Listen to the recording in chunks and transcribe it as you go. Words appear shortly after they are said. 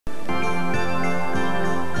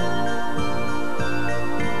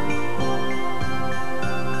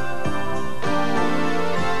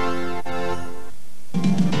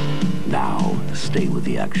Stay with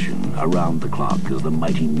the action around the clock as the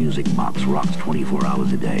mighty music box rocks 24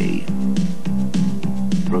 hours a day.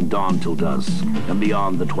 From dawn till dusk and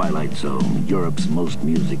beyond the twilight zone, Europe's most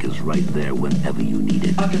music is right there whenever you need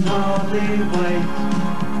it. I can hardly wait.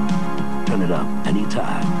 Turn it up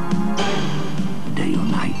anytime, day or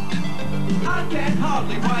night. I can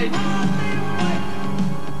hardly wait.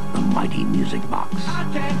 The mighty music box. I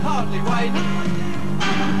can hardly wait.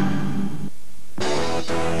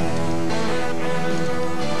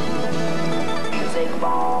 Music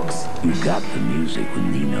box. You've got the music with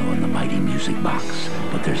Nino and the mighty music box,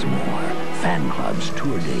 but there's more. Fan clubs,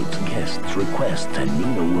 tour dates, guests, requests, and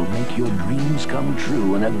Nino will make your dreams come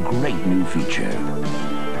true in a great new feature.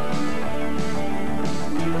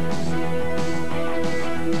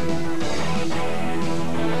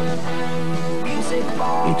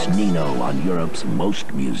 It's Nino on Europe's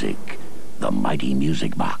most music, the mighty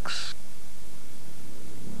music box.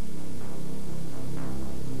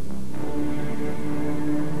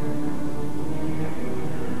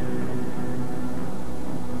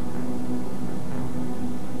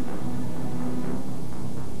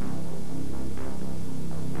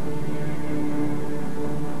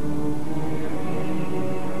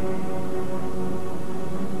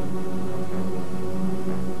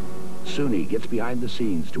 Suni gets behind the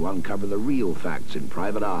scenes to uncover the real facts in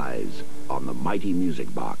private eyes on the mighty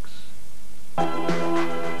music box.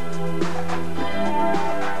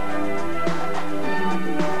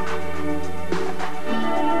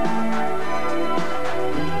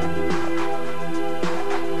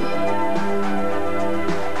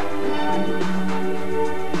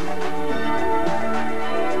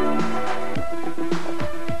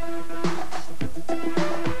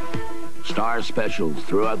 Star specials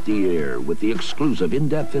throughout the year with the exclusive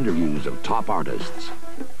in-depth interviews of top artists.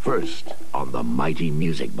 First on the mighty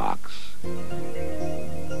music box.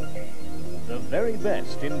 The very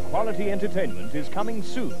best in quality entertainment is coming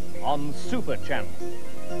soon on Super Channel.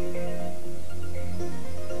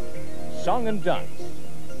 Song and dance,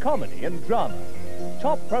 comedy and drama.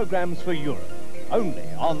 Top programs for Europe, only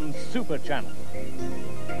on Super Channel.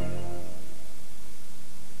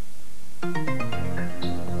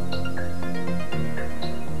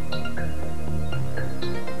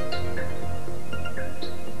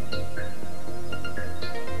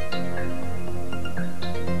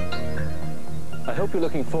 I hope you're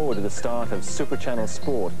looking forward to the start of Super Channel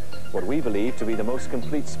Sport, what we believe to be the most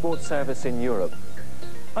complete sports service in Europe.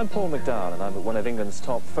 I'm Paul McDowell and I'm at one of England's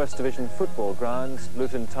top First Division football grounds,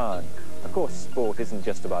 Luton Town. Of course, sport isn't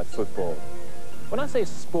just about football. When I say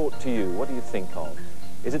sport to you, what do you think of?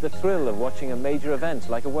 Is it the thrill of watching a major event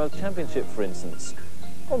like a World Championship, for instance?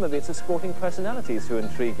 Or maybe it's the sporting personalities who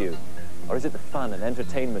intrigue you? Or is it the fun and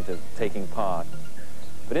entertainment of taking part?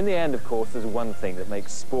 But in the end, of course, there's one thing that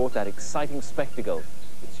makes sport that exciting spectacle.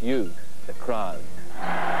 It's you, the crowd.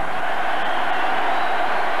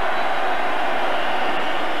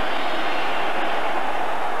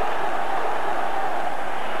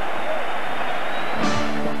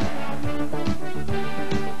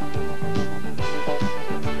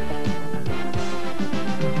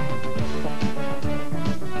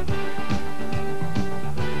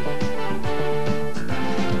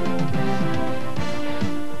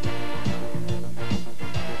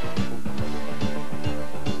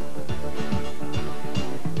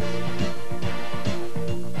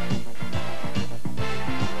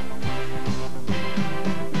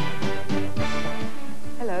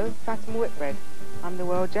 I'm the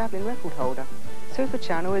world javelin record holder. Super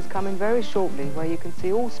Channel is coming very shortly where you can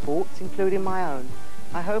see all sports, including my own.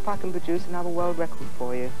 I hope I can produce another world record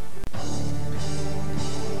for you.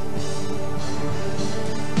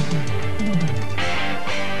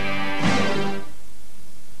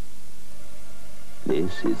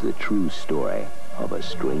 This is the true story of a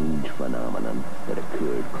strange phenomenon that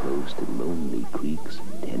occurred close to Lonely Creeks,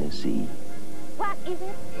 Tennessee. What is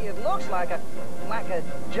it? It looks like a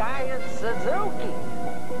giant Suzuki.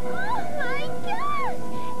 Oh my gosh!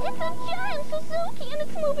 It's a giant Suzuki and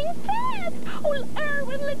it's moving fast! Oh,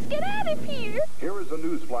 Erwin, let's get out of here! Here is a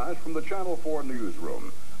news flash from the Channel 4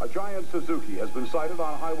 newsroom. A giant Suzuki has been sighted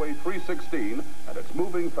on Highway 316 and it's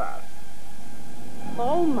moving fast.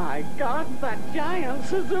 Oh my God, that giant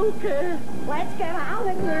Suzuki! Let's get out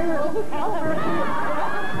of here!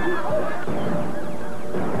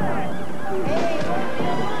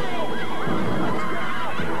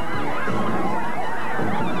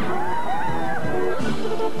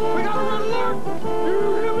 We got a red alert! Do you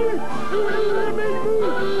hear me? Do you hear me?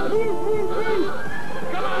 Move!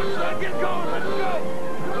 Come on, son, get going, let's go!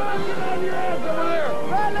 Come on, get out of your ass over there!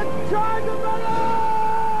 Man, let's charge them, brother!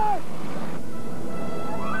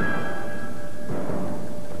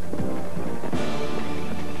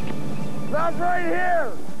 Stop right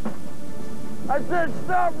here! I said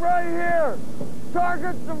stop right here!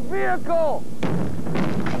 Target the vehicle!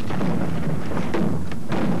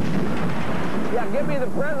 Yeah, give me the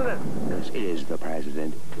president. This is the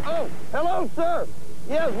president. Oh, hello, sir.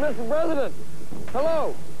 Yes, Mr. President.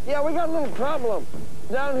 Hello. Yeah, we got a little problem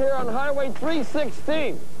down here on Highway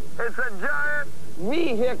 316. It's a giant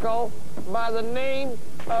vehicle by the name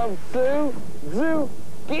of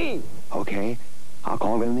Suzuki. Okay, I'll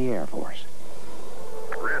call in the Air Force.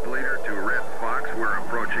 Red Leader to Red Fox, we're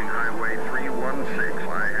approaching Highway 316.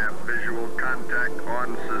 I have visual contact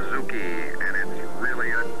on Suzuki, and it's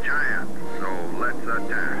really a giant, so let's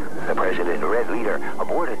attack. The President, Red Leader,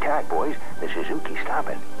 aboard attack, boys. The Suzuki's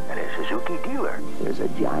stopping, and a Suzuki dealer. There's a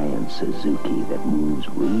giant Suzuki that moves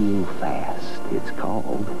real fast. It's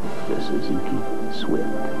called the Suzuki Swift.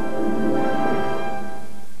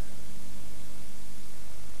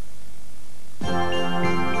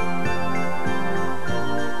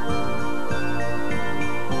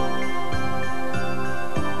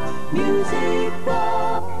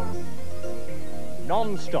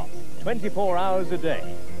 Non-stop, 24 hours a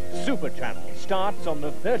day. Super Channel starts on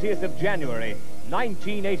the 30th of January,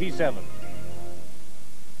 1987.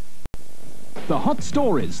 The hot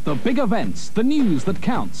stories, the big events, the news that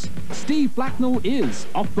counts. Steve Blacknell is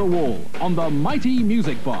off the wall on the mighty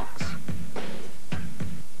Music Box.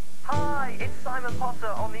 Hi, it's Simon Potter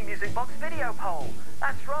on the Music Box video poll.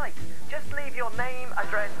 That's right. Just leave your name,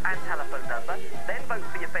 address and telephone number, then vote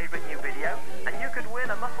for your favourite new video, and you could win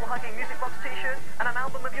a muscle-hugging Music Box t-shirt and an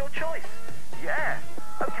album of your choice. Yeah.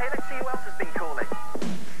 Okay, let's see who else has been calling.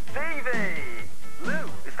 Stevie! Lou,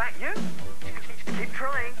 is that you? Keep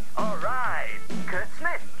trying. All right. Kurt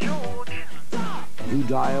Smith, George. You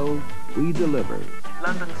dial, we deliver.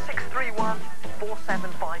 London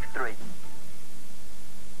 631-4753.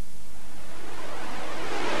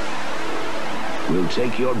 We'll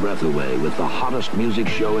take your breath away with the hottest music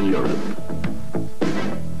show in Europe.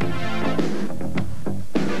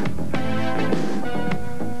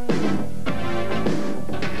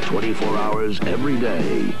 "24 hours every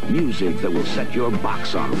day. Music that will set your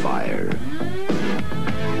box on fire.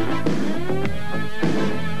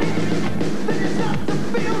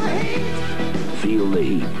 Feel the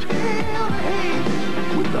heat.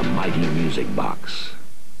 With the mighty Music Box.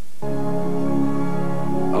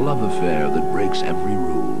 A love affair that breaks every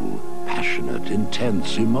rule. Passionate,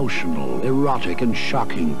 intense, emotional, erotic, and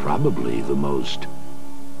shocking, probably the most.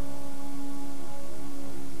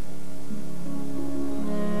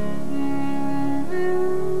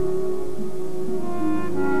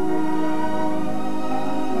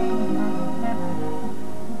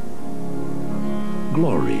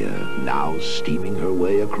 Gloria, now steaming her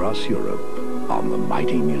way across Europe on the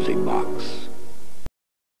mighty Music Box.